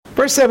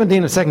Verse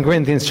 17 of 2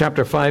 Corinthians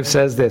chapter 5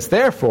 says this,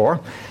 "Therefore,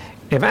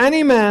 if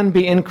any man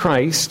be in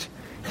Christ,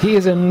 he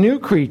is a new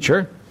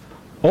creature.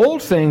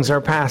 Old things are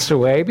passed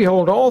away.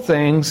 Behold, all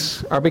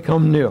things are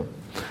become new."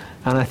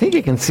 And I think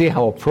you can see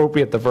how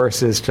appropriate the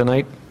verse is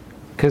tonight,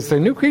 because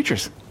they're new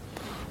creatures.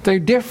 They're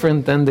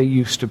different than they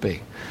used to be.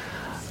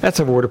 Let's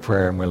have a word of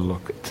prayer and we'll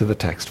look to the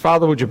text.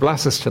 Father, would you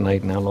bless us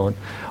tonight now, Lord?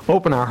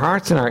 Open our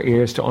hearts and our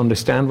ears to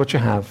understand what you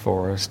have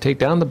for us. Take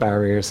down the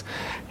barriers.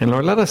 And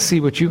Lord, let us see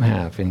what you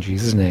have. In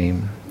Jesus'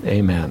 name,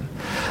 amen.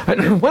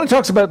 When it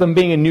talks about them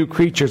being new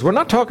creatures, we're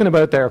not talking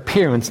about their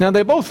appearance. Now,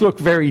 they both look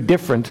very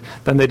different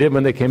than they did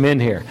when they came in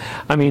here.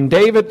 I mean,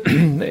 David,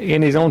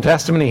 in his own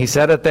testimony, he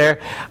said it there.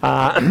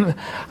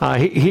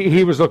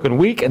 He was looking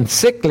weak and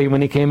sickly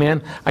when he came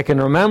in. I can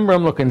remember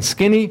him looking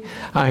skinny.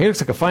 He looks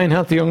like a fine,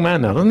 healthy young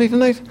man now, doesn't he,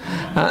 tonight?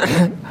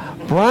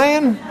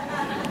 Brian...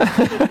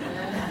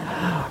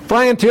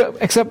 Brian too,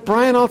 except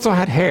Brian also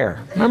had hair.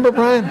 Remember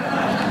Brian?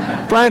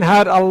 Brian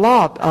had a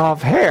lot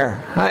of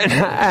hair.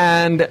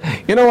 And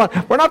you know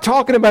what? We're not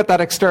talking about that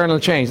external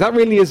change. That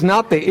really is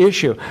not the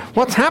issue.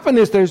 What's happened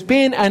is there's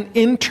been an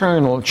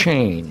internal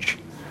change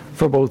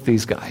for both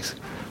these guys.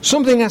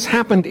 Something has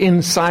happened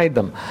inside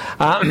them.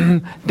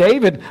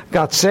 David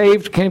got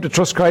saved, came to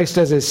trust Christ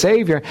as his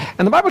Savior.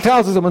 And the Bible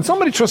tells us that when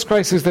somebody trusts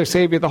Christ as their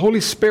Savior, the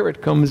Holy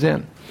Spirit comes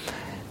in.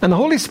 And the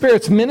Holy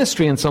Spirit's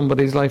ministry in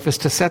somebody's life is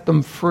to set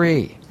them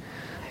free.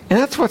 And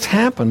that's what's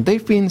happened.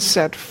 They've been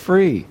set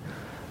free.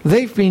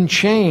 They've been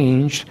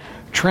changed,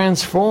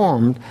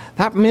 transformed.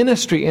 That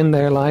ministry in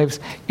their lives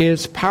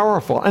is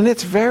powerful. And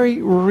it's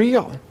very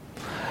real.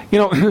 You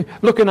know,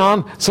 looking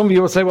on, some of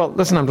you will say, well,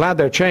 listen, I'm glad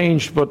they're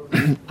changed, but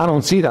I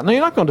don't see that. No,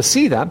 you're not going to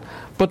see that.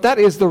 But that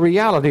is the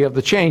reality of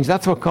the change.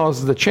 That's what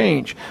causes the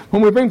change.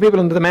 When we bring people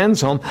into the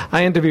men's home,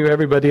 I interview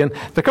everybody, and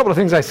the couple of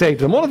things I say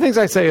to them. One of the things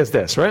I say is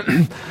this, right?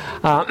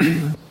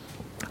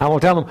 I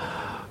will tell them,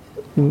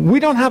 we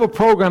don't have a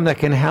program that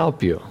can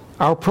help you.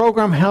 Our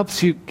program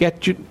helps you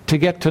get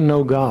to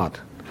know God.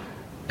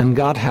 And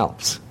God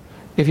helps.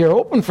 If you're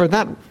open for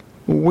that,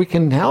 we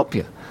can help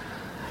you.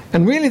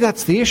 And really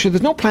that's the issue.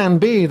 There's no plan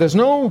B. There's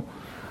no,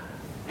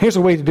 here's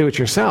a way to do it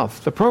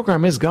yourself. The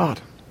program is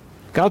God.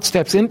 God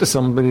steps into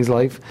somebody's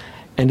life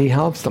and he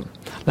helps them.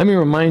 Let me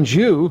remind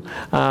you,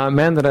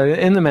 men that are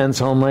in the men's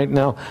home right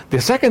now,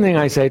 the second thing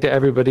I say to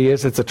everybody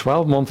is it's a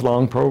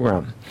 12-month-long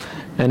program.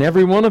 And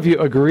every one of you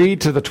agreed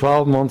to the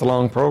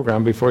 12-month-long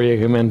program before you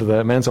came into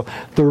the men's home.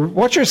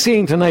 What you're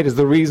seeing tonight is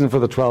the reason for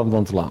the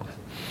 12-month-long.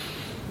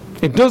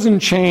 It doesn't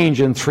change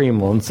in 3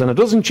 months, and it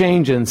doesn't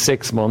change in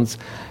 6 months.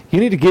 You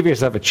need to give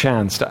yourself a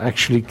chance to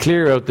actually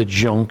clear out the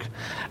junk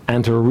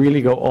and to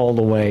really go all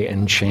the way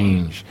and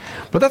change.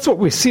 But that's what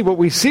we see. What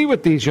we see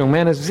with these young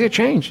men is we see a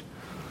change.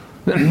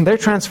 They're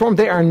transformed.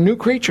 They are new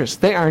creatures.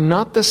 They are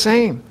not the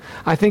same.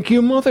 I think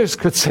you mothers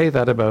could say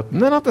that about them.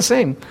 They're not the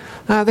same.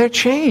 They're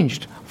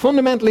changed,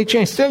 fundamentally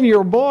changed. Still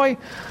your boy,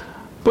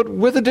 but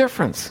with a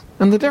difference.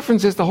 And the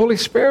difference is the Holy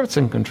Spirit's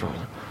in control.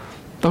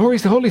 The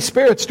Holy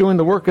Spirit's doing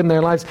the work in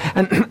their lives.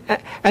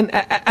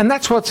 And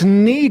that's what's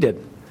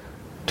needed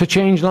to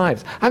change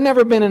lives. I've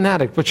never been an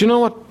addict, but you know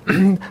what?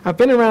 I've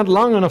been around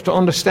long enough to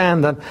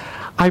understand that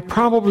I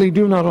probably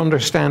do not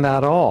understand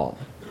at all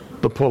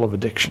the pull of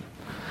addiction.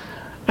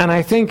 And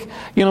I think,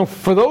 you know,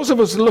 for those of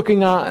us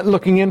looking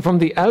in from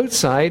the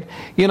outside,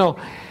 you know,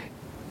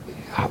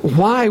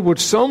 why would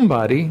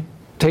somebody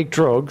take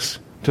drugs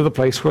to the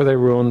place where they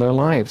ruin their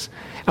lives?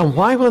 And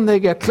why, when they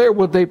get clear,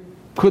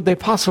 could they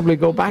possibly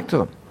go back to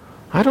them?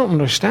 I don't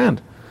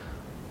understand.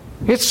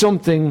 It's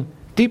something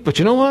deep, but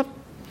you know what?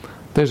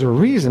 There's a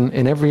reason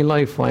in every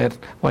life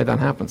why that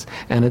happens.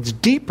 And it's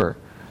deeper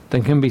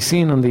than can be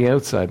seen on the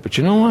outside. But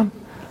you know what?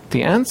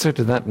 The answer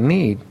to that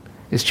need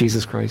is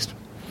Jesus Christ.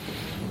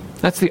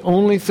 That's the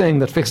only thing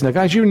that fixes it. Now,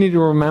 guys, you need to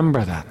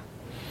remember that.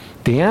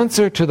 The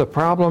answer to the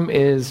problem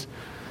is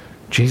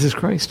Jesus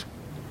Christ.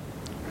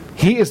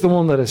 He is the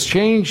one that has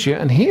changed you,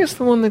 and He is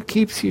the one that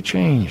keeps you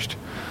changed.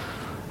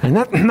 And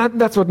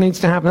that's what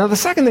needs to happen. Now, the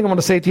second thing I want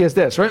to say to you is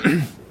this, right?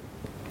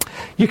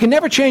 You can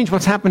never change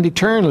what's happened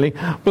eternally,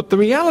 but the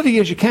reality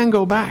is you can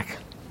go back.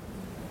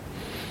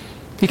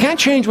 You can't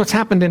change what's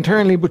happened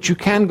internally, but you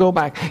can go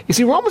back. You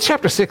see, Romans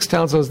chapter 6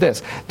 tells us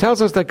this.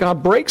 Tells us that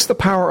God breaks the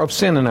power of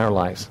sin in our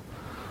lives.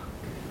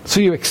 So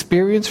you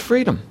experience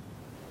freedom.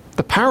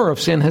 The power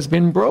of sin has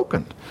been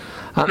broken.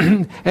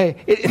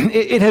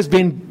 It has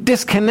been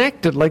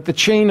disconnected like the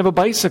chain of a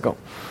bicycle.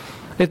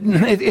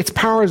 Its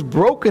power is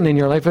broken in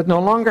your life. It no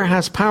longer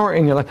has power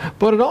in your life.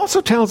 But it also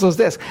tells us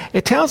this.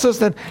 It tells us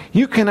that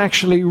you can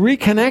actually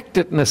reconnect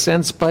it in a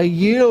sense by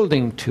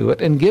yielding to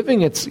it and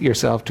giving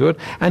yourself to it.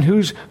 And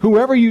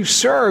whoever you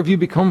serve, you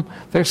become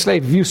their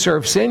slave. If you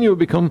serve sin, you will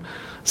become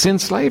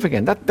sin's slave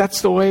again.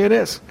 That's the way it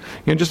is.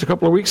 You know, just a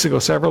couple of weeks ago,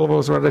 several of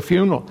us were at a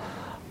funeral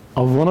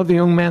of one of the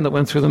young men that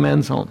went through the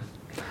men's home.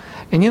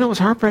 And you know, it was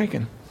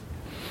heartbreaking.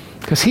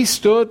 Because he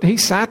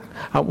sat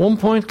at one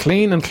point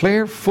clean and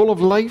clear, full of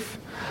life,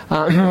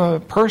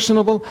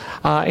 personable,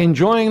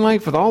 enjoying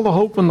life with all the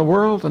hope in the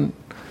world, and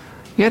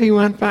yet he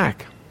went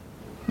back.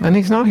 And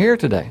he's not here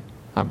today.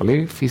 I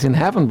believe he's in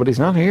heaven, but he's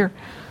not here.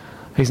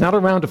 He's not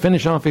around to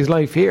finish off his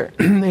life here.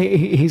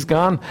 He's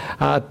gone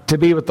to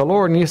be with the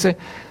Lord. And you say,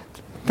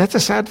 that's a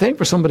sad thing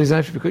for somebody's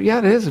life. Yeah,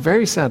 it is a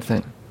very sad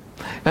thing.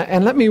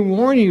 And let me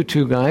warn you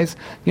two guys,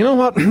 you know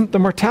what? The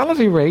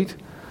mortality rate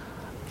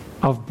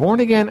of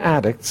born-again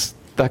addicts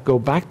that go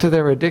back to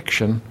their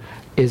addiction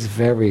is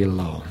very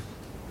low.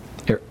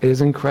 It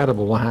is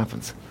incredible what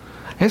happens.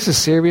 This is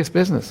serious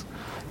business.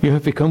 You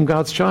have become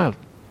God's child.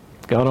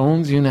 God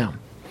owns you now.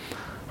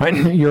 Right?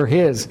 You're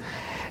His.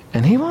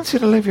 And He wants you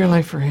to live your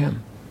life for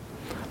Him.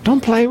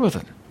 Don't play with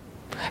it.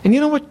 And you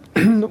know what?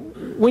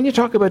 When you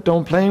talk about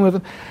don't play with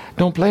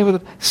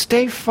it,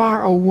 stay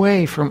far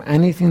away from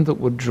anything that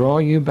would draw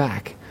you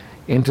back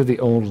into the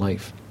old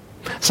life.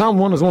 Psalm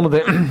 1 is one of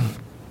the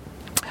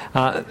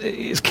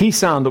key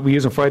psalm that we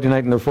use on Friday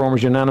night in the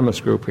Reformers Unanimous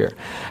group here.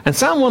 And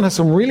Psalm 1 has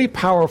some really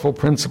powerful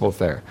principles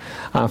there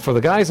for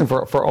the guys and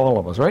for all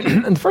of us, right?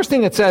 And the first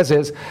thing it says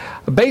is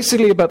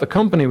basically about the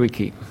company we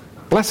keep.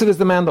 Blessed is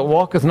the man that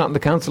walketh not in the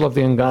counsel of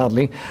the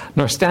ungodly,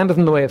 nor standeth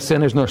in the way of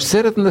sinners, nor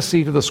sitteth in the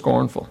seat of the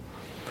scornful.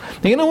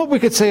 Now, you know what we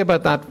could say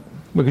about that?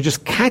 We could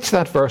just catch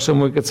that verse and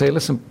we could say,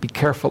 listen, be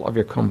careful of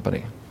your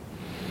company.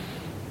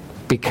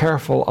 Be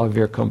careful of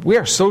your company. We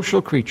are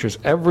social creatures,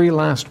 every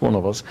last one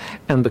of us,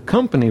 and the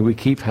company we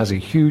keep has a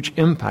huge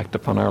impact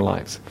upon our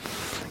lives.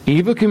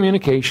 Evil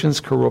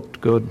communications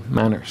corrupt good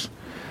manners.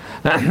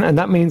 And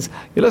that means,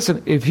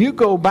 listen, if you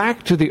go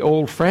back to the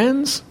old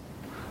friends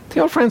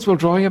will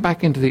draw you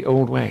back into the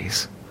old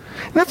ways.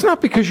 And that's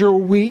not because you're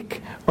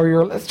weak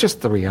that's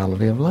just the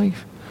reality of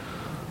life.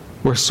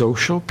 We're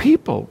social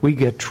people. We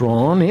get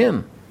drawn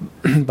in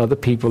by the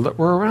people that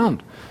we're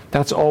around.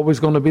 That's always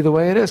going to be the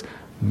way it is.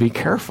 Be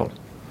careful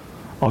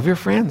of your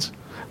friends.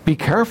 Be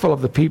careful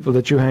of the people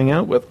that you hang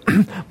out with.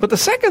 But the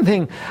second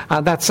thing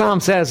that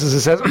Psalm says is,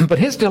 it says, but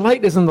his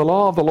delight is in the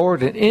law of the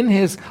Lord, and in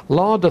his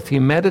law doth he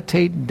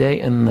meditate day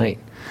and night.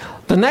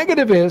 The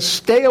negative is,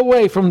 stay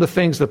away from the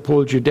things that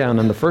pulled you down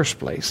in the first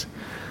place.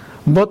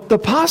 But the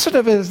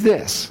positive is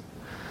this,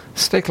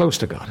 stay close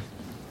to God.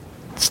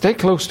 Stay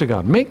close to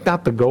God. Make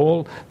that the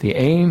goal, the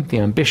aim, the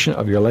ambition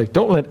of your life.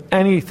 Don't let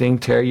anything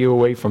tear you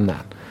away from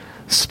that.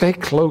 Stay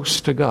close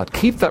to God.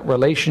 Keep that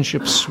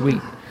relationship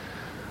sweet.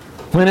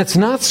 When it's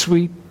not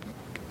sweet,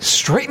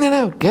 straighten it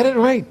out. Get it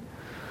right.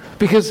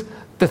 Because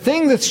the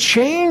thing that's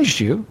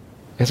changed you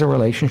is a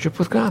relationship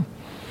with God.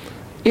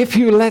 If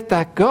you let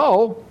that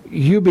go,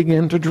 you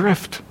begin to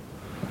drift.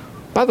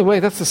 By the way,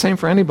 that's the same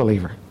for any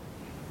believer.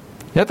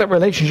 Let that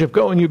relationship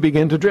go and you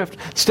begin to drift.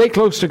 Stay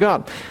close to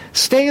God.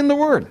 Stay in the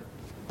Word.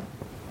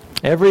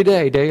 Every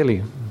day,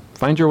 daily,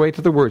 find your way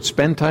to the Word.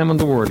 Spend time on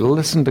the Word.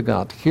 Listen to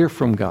God. Hear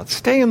from God.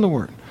 Stay in the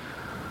Word.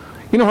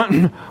 You know,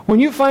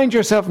 when you find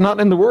yourself not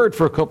in the Word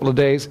for a couple of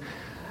days,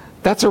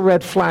 that's a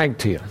red flag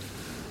to you.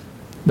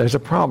 There's a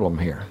problem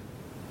here.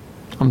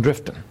 I'm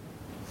drifting.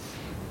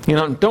 You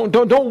know,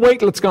 don't wait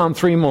till it's gone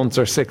 3 months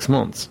or 6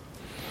 months.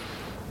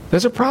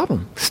 There's a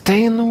problem.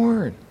 Stay in the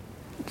Word.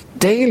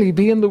 Daily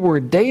be in the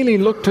Word. Daily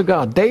look to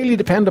God. Daily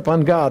depend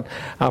upon God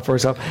for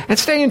yourself. And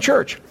stay in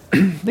church.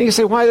 You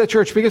say, why the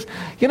church? Because,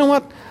 you know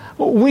what?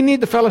 We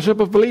need the fellowship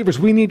of believers.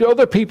 We need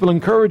other people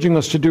encouraging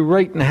us to do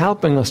right and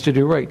helping us to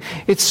do right.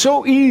 It's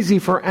so easy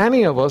for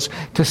any of us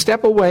to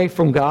step away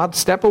from God,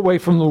 step away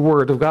from the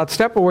Word of God,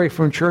 step away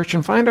from church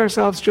and find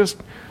ourselves just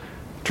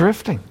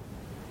drifting.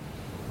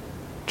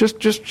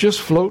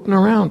 Just floating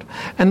around.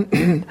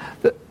 And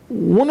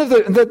one of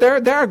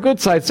there are good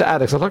sides to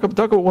addicts. I'll talk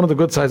about one of the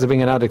good sides of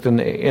being an addict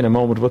in a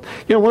moment. But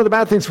you know, one of the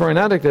bad things for an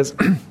addict is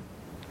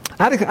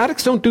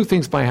addicts don't do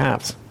things by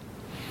halves.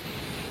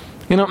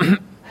 You know,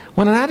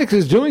 when an addict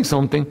is doing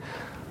something,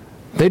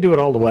 they do it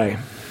all the way.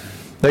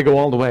 They go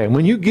all the way. And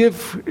when you give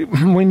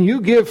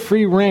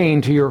free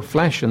rein to your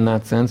flesh in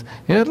that sense,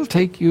 it'll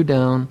take you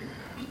down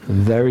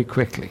very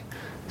quickly.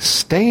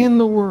 Stay in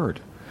the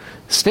Word.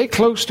 Stay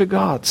close to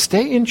God.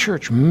 Stay in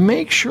church.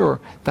 Make sure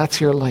that's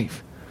your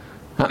life.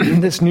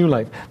 This new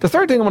life. The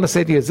third thing I want to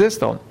say to you is this,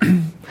 though.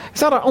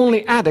 It's not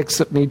only addicts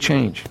that need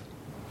change.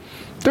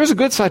 There's a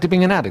good side to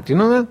being an addict. You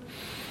know that?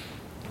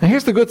 Now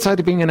here's the good side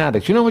of being an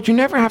addict. You know what? You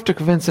never have to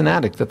convince an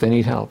addict that they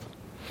need help.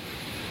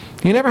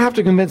 You never have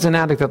to convince an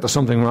addict that there's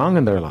something wrong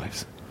in their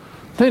lives.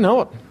 They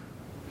know it.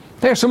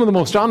 They're some of the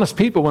most honest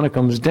people when it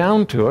comes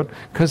down to it,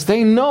 because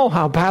they know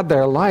how bad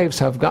their lives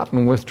have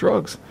gotten with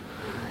drugs.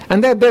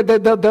 And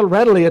they'll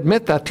readily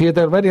admit that to you.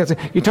 They'll readily say,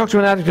 you talk to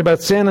an addict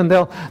about sin and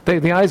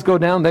the eyes go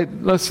down. They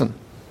listen.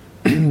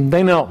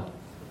 They know.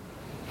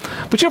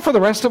 But you know, for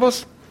the rest of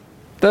us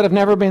that have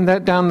never been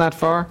down that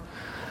far,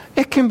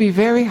 it can be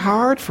very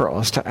hard for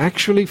us to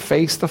actually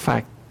face the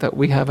fact that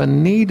we have a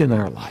need in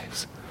our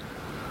lives.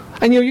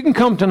 And you can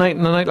come tonight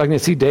and like you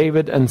see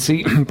David and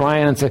see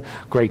Brian and say,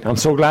 great, I'm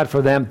so glad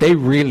for them. They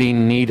really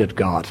needed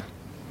God.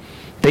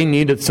 They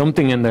needed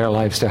something in their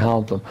lives to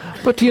help them.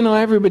 But you know,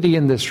 everybody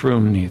in this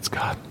room needs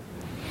God.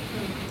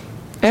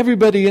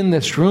 Everybody in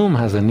this room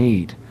has a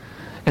need.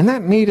 And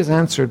that need is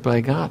answered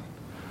by God.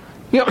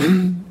 You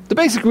know, the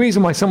basic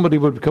reason why somebody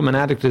would become an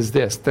addict is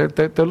this. They're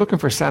looking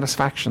for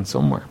satisfaction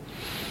somewhere.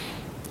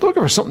 They're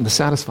looking for something to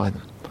satisfy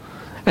them.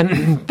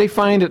 And they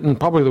find it in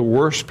probably the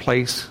worst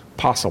place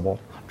possible,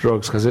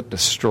 drugs, because it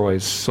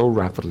destroys so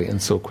rapidly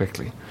and so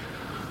quickly.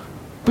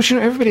 But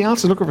everybody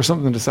else is looking for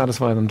something to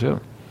satisfy them too.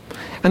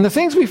 And the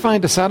things we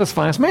find to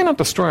satisfy us may not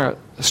destroy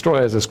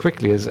us as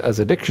quickly as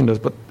addiction does,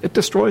 but it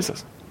destroys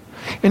us.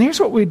 And here's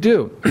what we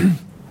do.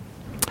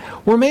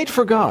 We're made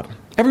for God,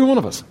 every one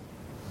of us.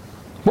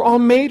 We're all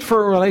made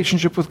for a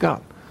relationship with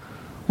God.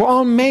 We're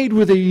all made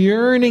with a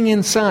yearning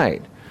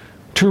inside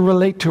to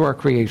relate to our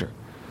Creator.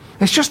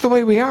 It's just the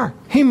way we are.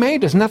 He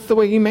made us, and that's the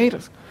way He made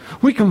us.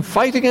 We can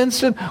fight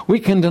against it. We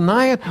can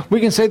deny it. We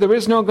can say there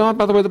is no God.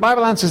 By the way, the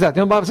Bible answers that.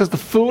 The Bible says the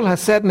fool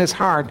has said in his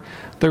heart,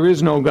 there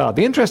is no God.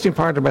 The interesting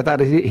part about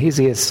that is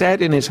he has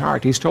said in his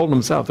heart, he's told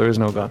himself there is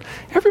no God.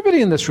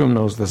 Everybody in this room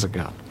knows there's a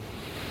God.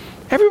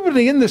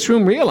 Everybody in this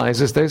room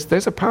realizes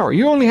there's a power.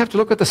 You only have to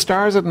look at the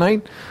stars at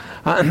night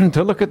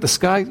to look at the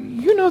sky.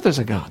 You know there's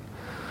a God.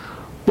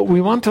 But we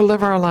want to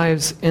live our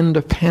lives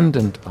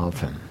independent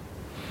of Him.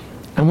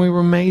 And we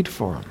were made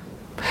for Him.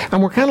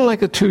 And we're kind of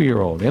like a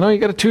 2-year-old. You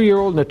got a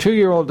 2-year-old, and a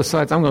 2-year-old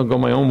decides, I'm going to go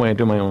my own way and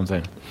do my own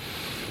thing.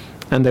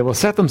 And they will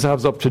set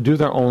themselves up to do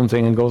their own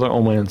thing and go their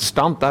own way and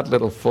stomp that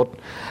little foot,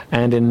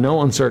 and in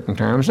no uncertain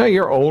terms. Now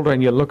you're older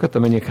and you look at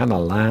them and you kind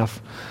of laugh.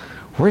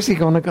 Where's he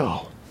going to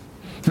go?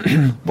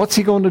 What's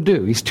he going to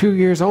do? He's 2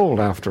 years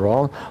old after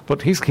all,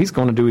 but he's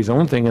going to do his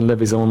own thing and live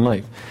his own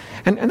life.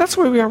 And that's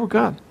the way we are with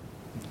God.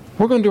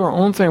 We're going to do our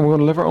own thing. We're going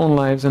to live our own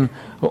lives, and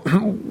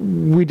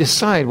we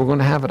decide we're going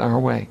to have it our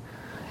way.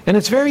 And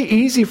it's very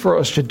easy for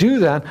us to do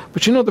that,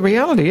 but the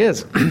reality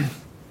is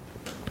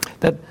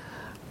that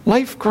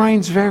life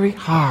grinds very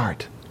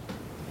hard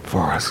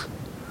for us.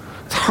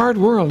 It's a hard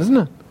world, isn't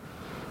it?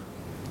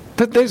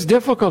 That there's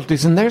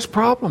difficulties and there's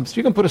problems.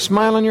 You can put a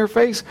smile on your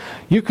face,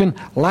 you can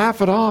laugh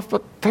it off,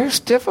 but there's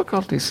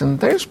difficulties and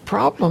there's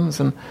problems,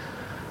 and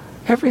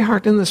every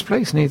heart in this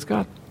place needs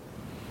God.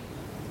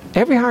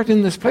 Every heart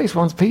in this place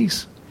wants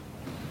peace.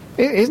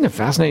 Isn't it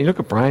fascinating? You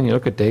look at Brian, you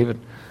look at David,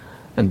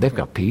 and they've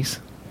got peace.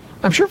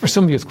 I'm sure for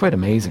some of you it's quite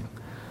amazing.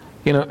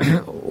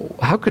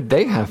 How could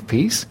they have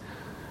peace?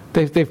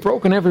 They've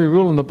broken every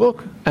rule in the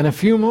book and a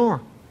few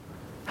more.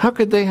 How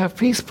could they have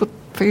peace? But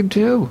they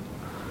do.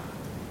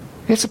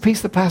 It's a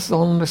peace that passes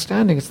all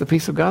understanding. It's the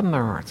peace of God in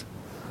their hearts.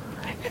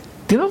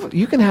 Do you know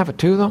you can have it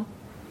too, though?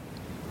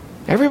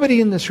 Everybody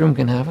in this room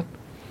can have it.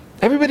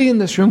 Everybody in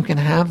this room can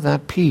have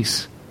that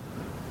peace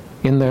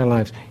in their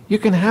lives. You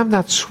can have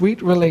that sweet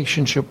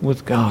relationship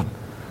with God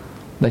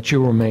that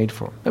you were made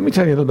for. Let me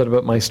tell you a little bit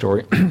about my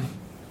story.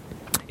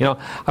 I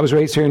was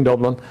raised here in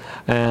Dublin,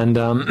 and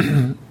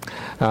to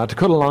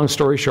cut a long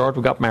story short,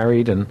 we got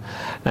married, and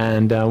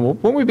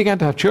when we began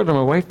to have children,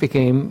 my wife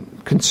became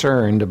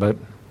concerned about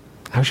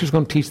how she was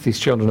going to teach these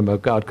children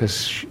about God,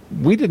 because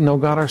we didn't know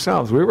God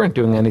ourselves. We weren't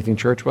doing anything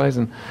church-wise,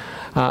 and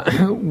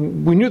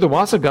we knew there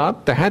was a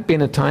God. There had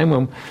been a time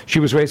when she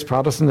was raised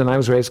Protestant and I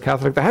was raised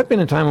Catholic. There had been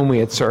a time when we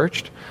had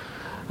searched.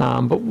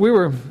 But we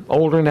were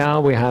older now.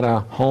 We had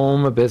a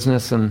home, a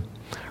business, and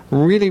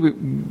really we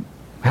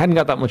hadn't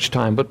got that much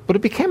time. But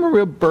it became a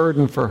real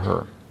burden for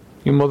her.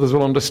 You mothers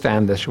will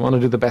understand this. You want to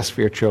do the best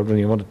for your children.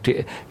 You want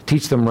to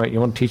teach them right.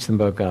 You want to teach them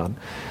about God.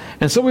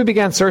 And so we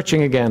began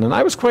searching again. And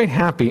I was quite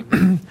happy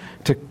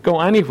to go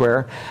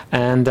anywhere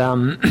and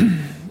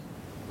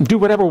do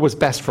whatever was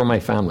best for my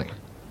family.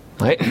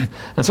 Right?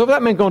 And so if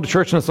that meant going to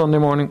church on a Sunday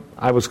morning,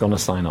 I was going to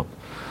sign up.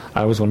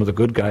 I was one of the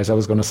good guys. I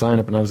was going to sign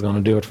up and I was going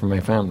to do it for my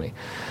family.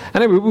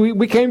 And anyway,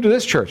 we came to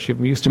this church.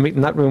 We used to meet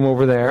in that room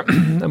over there.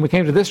 And we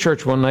came to this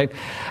church one night.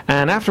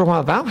 And after a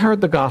while, Val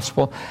heard the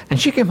gospel. And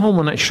she came home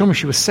one night. She told me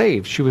she was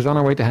saved. She was on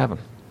her way to heaven.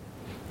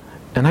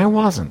 And I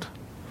wasn't.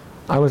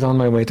 I was on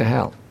my way to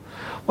hell.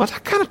 Well,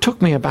 that kind of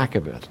took me aback a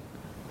bit.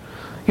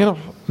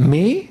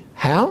 Me?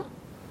 Hell?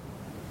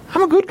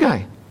 I'm a good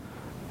guy.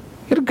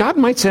 God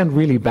might send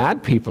really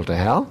bad people to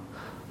hell.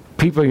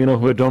 People,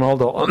 who had done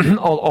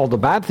all the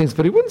bad things,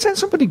 but He wouldn't send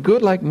somebody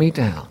good like me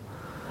to hell.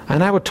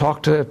 And I would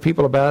talk to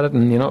people about it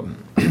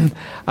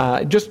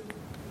and, just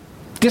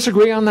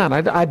disagree on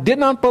that. I did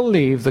not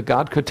believe that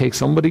God could take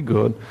somebody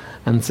good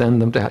and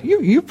send them to hell.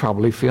 You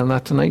probably feel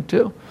that tonight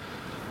too.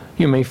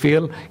 You may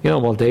feel,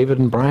 well, David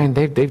and Brian,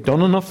 they've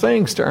done enough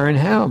things to earn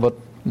hell, but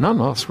none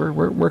of us,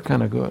 we're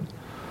kind of good.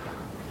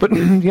 But,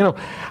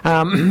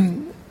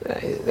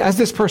 as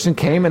this person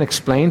came and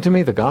explained to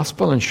me the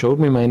gospel and showed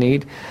me my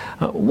need,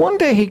 one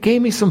day he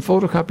gave me some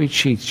photocopied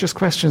sheets, just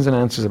questions and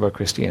answers about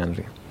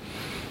Christianity.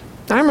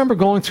 I remember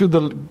going through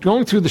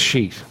the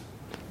sheet,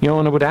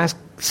 and it would ask,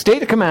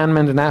 state a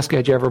commandment and ask,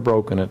 had you ever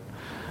broken it?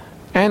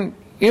 And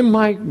in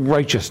my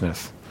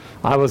righteousness,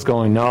 I was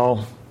going,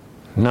 no,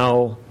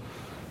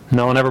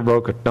 never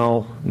broke it,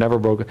 no, never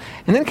broke it.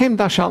 And then came,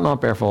 thou shalt not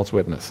bear false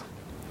witness.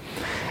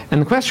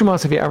 And the question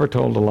was, have you ever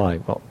told a lie?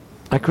 Well,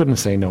 I couldn't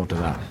say no to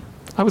that.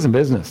 I was in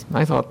business.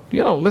 I thought,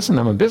 listen,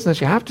 I'm in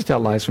business. You have to tell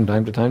lies from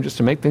time to time just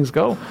to make things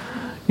go.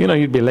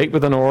 You'd be late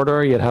with an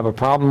order. You'd have a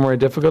problem or a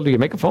difficulty. You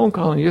make a phone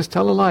call and you just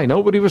tell a lie.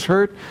 Nobody was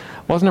hurt.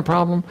 Wasn't a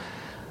problem.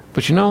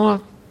 But you know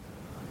what?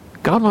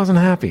 God wasn't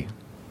happy.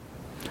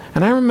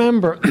 And I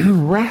remember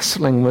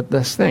wrestling with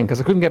this thing, because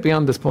I couldn't get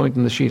beyond this point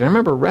in the sheet. I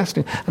remember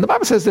wrestling. And the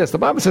Bible says this. The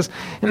Bible says,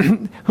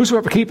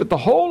 whosoever keepeth the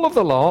whole of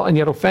the law and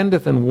yet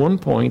offendeth in one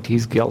point,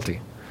 he's guilty.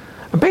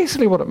 And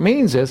basically what it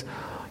means is,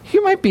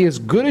 you might be as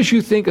good as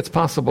you think it's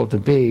possible to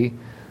be,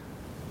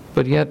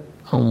 but yet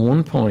on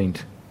one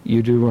point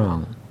you do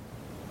wrong.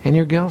 And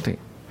you're guilty.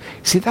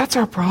 See, that's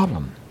our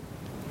problem.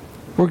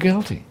 We're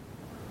guilty.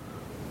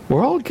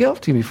 We're all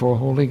guilty before a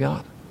holy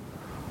God.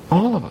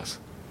 All of us.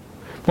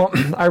 Well,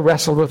 I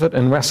wrestled with it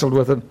and wrestled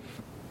with it.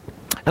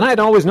 And I had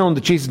always known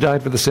that Jesus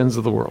died for the sins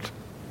of the world.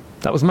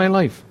 That was my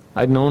life.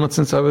 I'd known it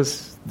since I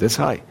was this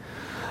high.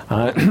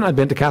 I'd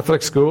been to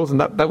Catholic schools, and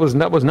that was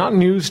not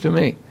news to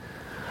me.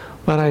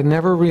 But I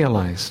never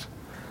realized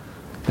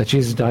that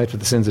Jesus died for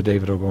the sins of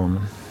David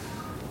O'Gorman.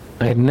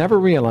 I had never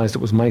realized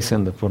it was my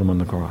sin that put him on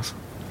the cross.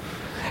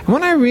 And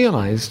when I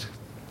realized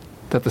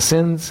that the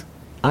sins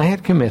I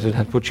had committed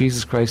had put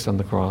Jesus Christ on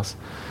the cross,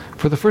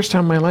 for the first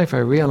time in my life I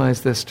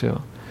realized this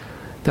too,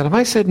 that if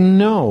I said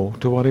no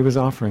to what he was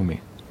offering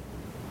me,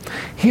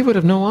 he would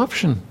have no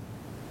option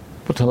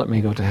but to let me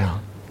go to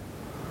hell.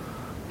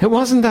 It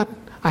wasn't that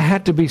I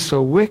had to be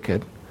so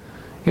wicked.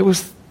 It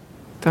was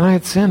that I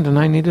had sinned and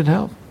I needed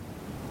help.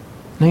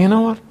 Now you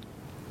know what?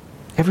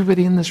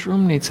 Everybody in this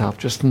room needs help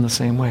just in the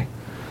same way.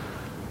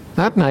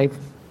 That night,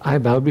 I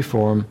bowed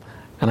before him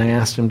and I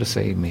asked him to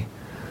save me.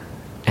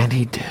 And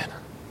he did.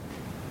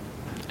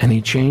 And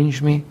he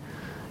changed me,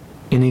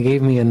 and he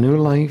gave me a new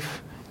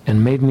life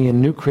and made me a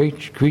new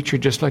creature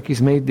just like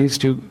he's made these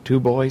two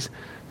boys.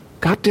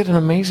 God did an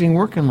amazing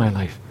work in my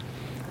life.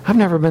 I've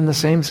never been the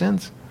same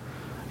since.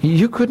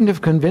 You couldn't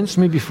have convinced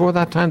me before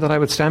that time that I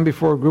would stand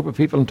before a group of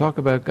people and talk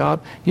about God.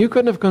 You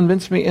couldn't have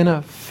convinced me in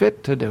a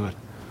fit to do it.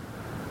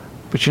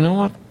 But you know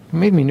what? He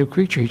made me a new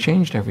creature. He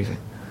changed everything.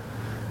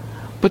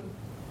 But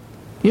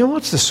you know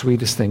what's the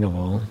sweetest thing of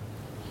all?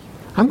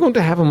 I'm going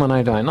to heaven when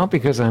I die, not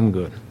because I'm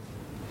good.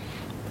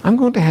 I'm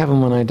going to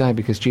heaven when I die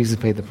because Jesus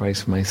paid the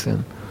price for my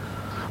sin.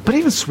 But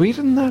even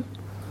sweeter than that,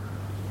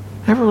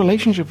 I have a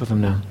relationship with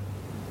him now.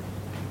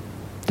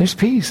 There's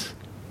peace.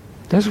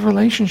 There's a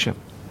relationship.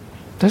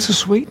 There's a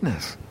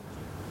sweetness.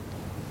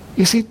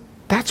 You see,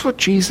 that's what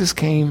Jesus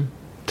came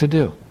to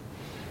do.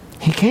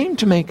 He came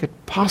to make it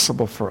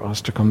possible for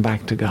us to come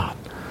back to God.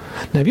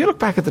 Now, if you look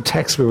back at the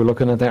text we were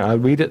looking at there, I'll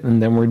read it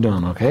and then we're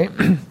done, okay?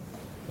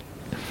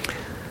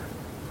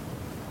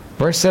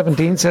 Verse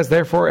 17 says,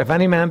 therefore, if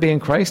any man be in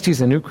Christ, he's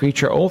a new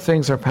creature. Old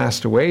things are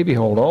passed away.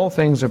 Behold, all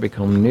things are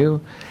become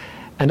new.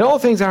 And all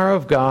things are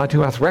of God,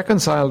 who hath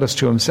reconciled us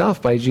to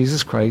himself by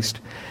Jesus Christ,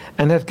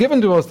 and hath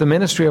given to us the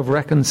ministry of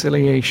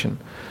reconciliation.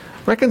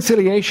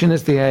 Reconciliation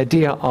is the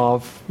idea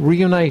of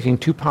reuniting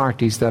two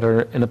parties that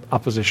are in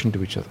opposition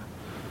to each other.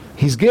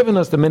 He's given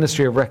us the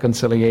ministry of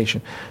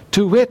reconciliation,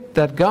 to wit,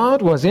 that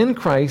God was in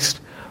Christ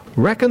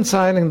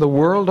reconciling the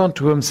world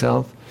unto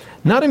himself,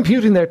 not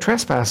imputing their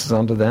trespasses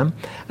unto them,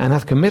 and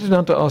hath committed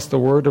unto us the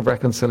word of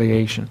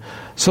reconciliation.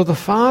 So the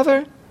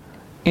Father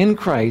in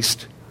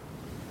Christ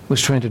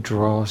was trying to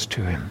draw us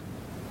to him,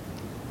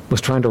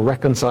 was trying to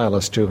reconcile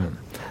us to him.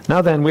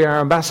 Now then, we are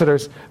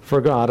ambassadors for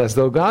God, as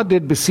though God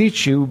did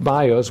beseech you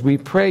by us, we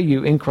pray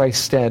you in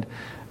Christ's stead,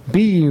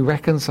 be ye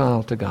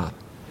reconciled to God.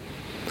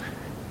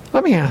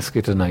 Let me ask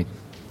you tonight,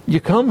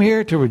 you come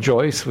here to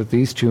rejoice with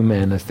these two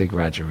men as they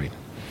graduate.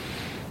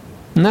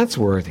 And that's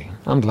worthy.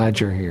 I'm glad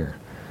you're here.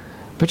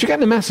 But you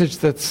got a message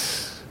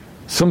that's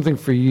something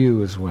for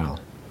you as well.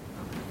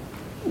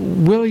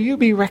 Will you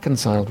be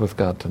reconciled with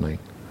God tonight?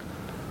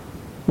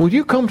 Will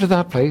you come to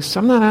that place?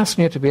 I'm not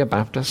asking you to be a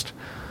Baptist.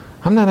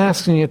 I'm not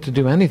asking you to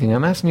do anything.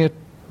 I'm asking you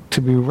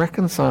to be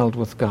reconciled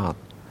with God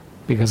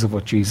because of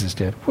what Jesus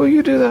did. Will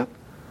you do that?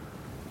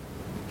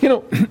 You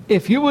know,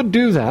 if you would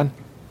do that,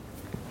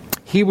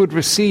 he would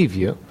receive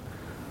you,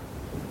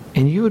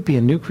 and you would be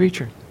a new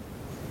creature.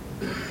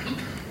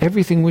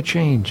 Everything would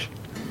change.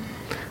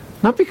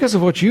 Not because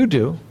of what you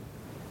do,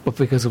 but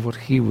because of what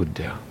he would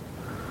do.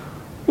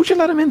 Would you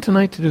let him in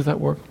tonight to do that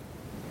work?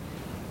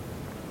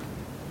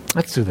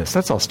 Let's do this.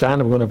 Let's all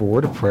stand and we're going to have a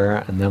word of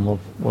prayer, and then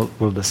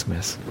we'll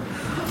dismiss.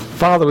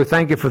 Father, we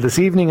thank you for this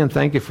evening, and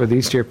thank you for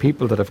these dear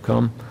people that have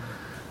come.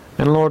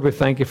 And Lord, we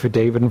thank you for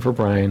David and for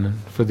Brian and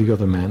for the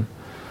other men.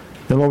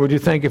 And Lord, we do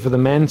thank you for the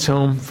men's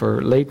home,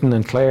 for Leighton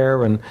and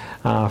Claire, and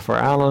for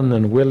Alan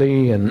and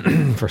Willie,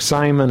 and for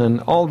Simon, and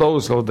all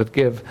those, Lord, that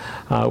give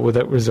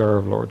without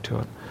reserve, Lord, to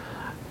it.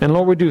 And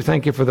Lord, we do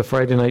thank you for the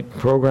Friday night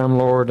program,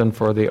 Lord, and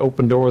for the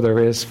open door there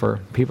is for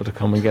people to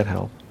come and get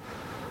help.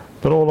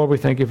 But oh Lord, we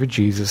thank you for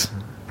Jesus,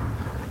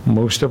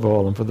 most of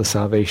all, and for the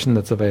salvation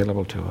that's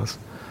available to us.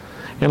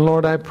 And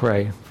Lord, I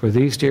pray for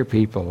these dear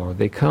people, Lord,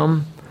 they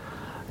come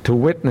to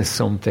witness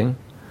something,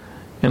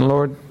 and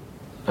Lord,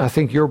 I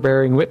think you're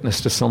bearing witness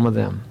to some of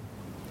them.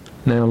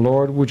 Now,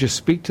 Lord, would you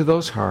speak to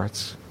those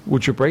hearts?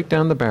 Would you break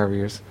down the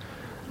barriers?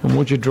 And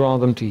would you draw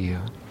them to you?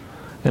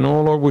 And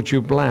oh Lord, would you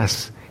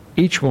bless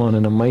each one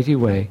in a mighty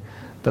way,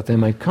 that they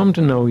might come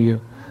to know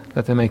you,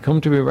 that they may come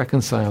to be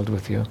reconciled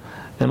with you,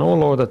 and oh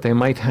Lord, that they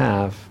might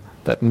have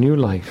that new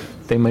life,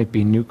 they might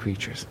be new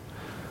creatures.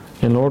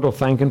 And Lord, we'll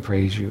thank and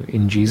praise you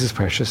in Jesus'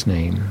 precious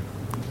name.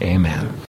 Amen.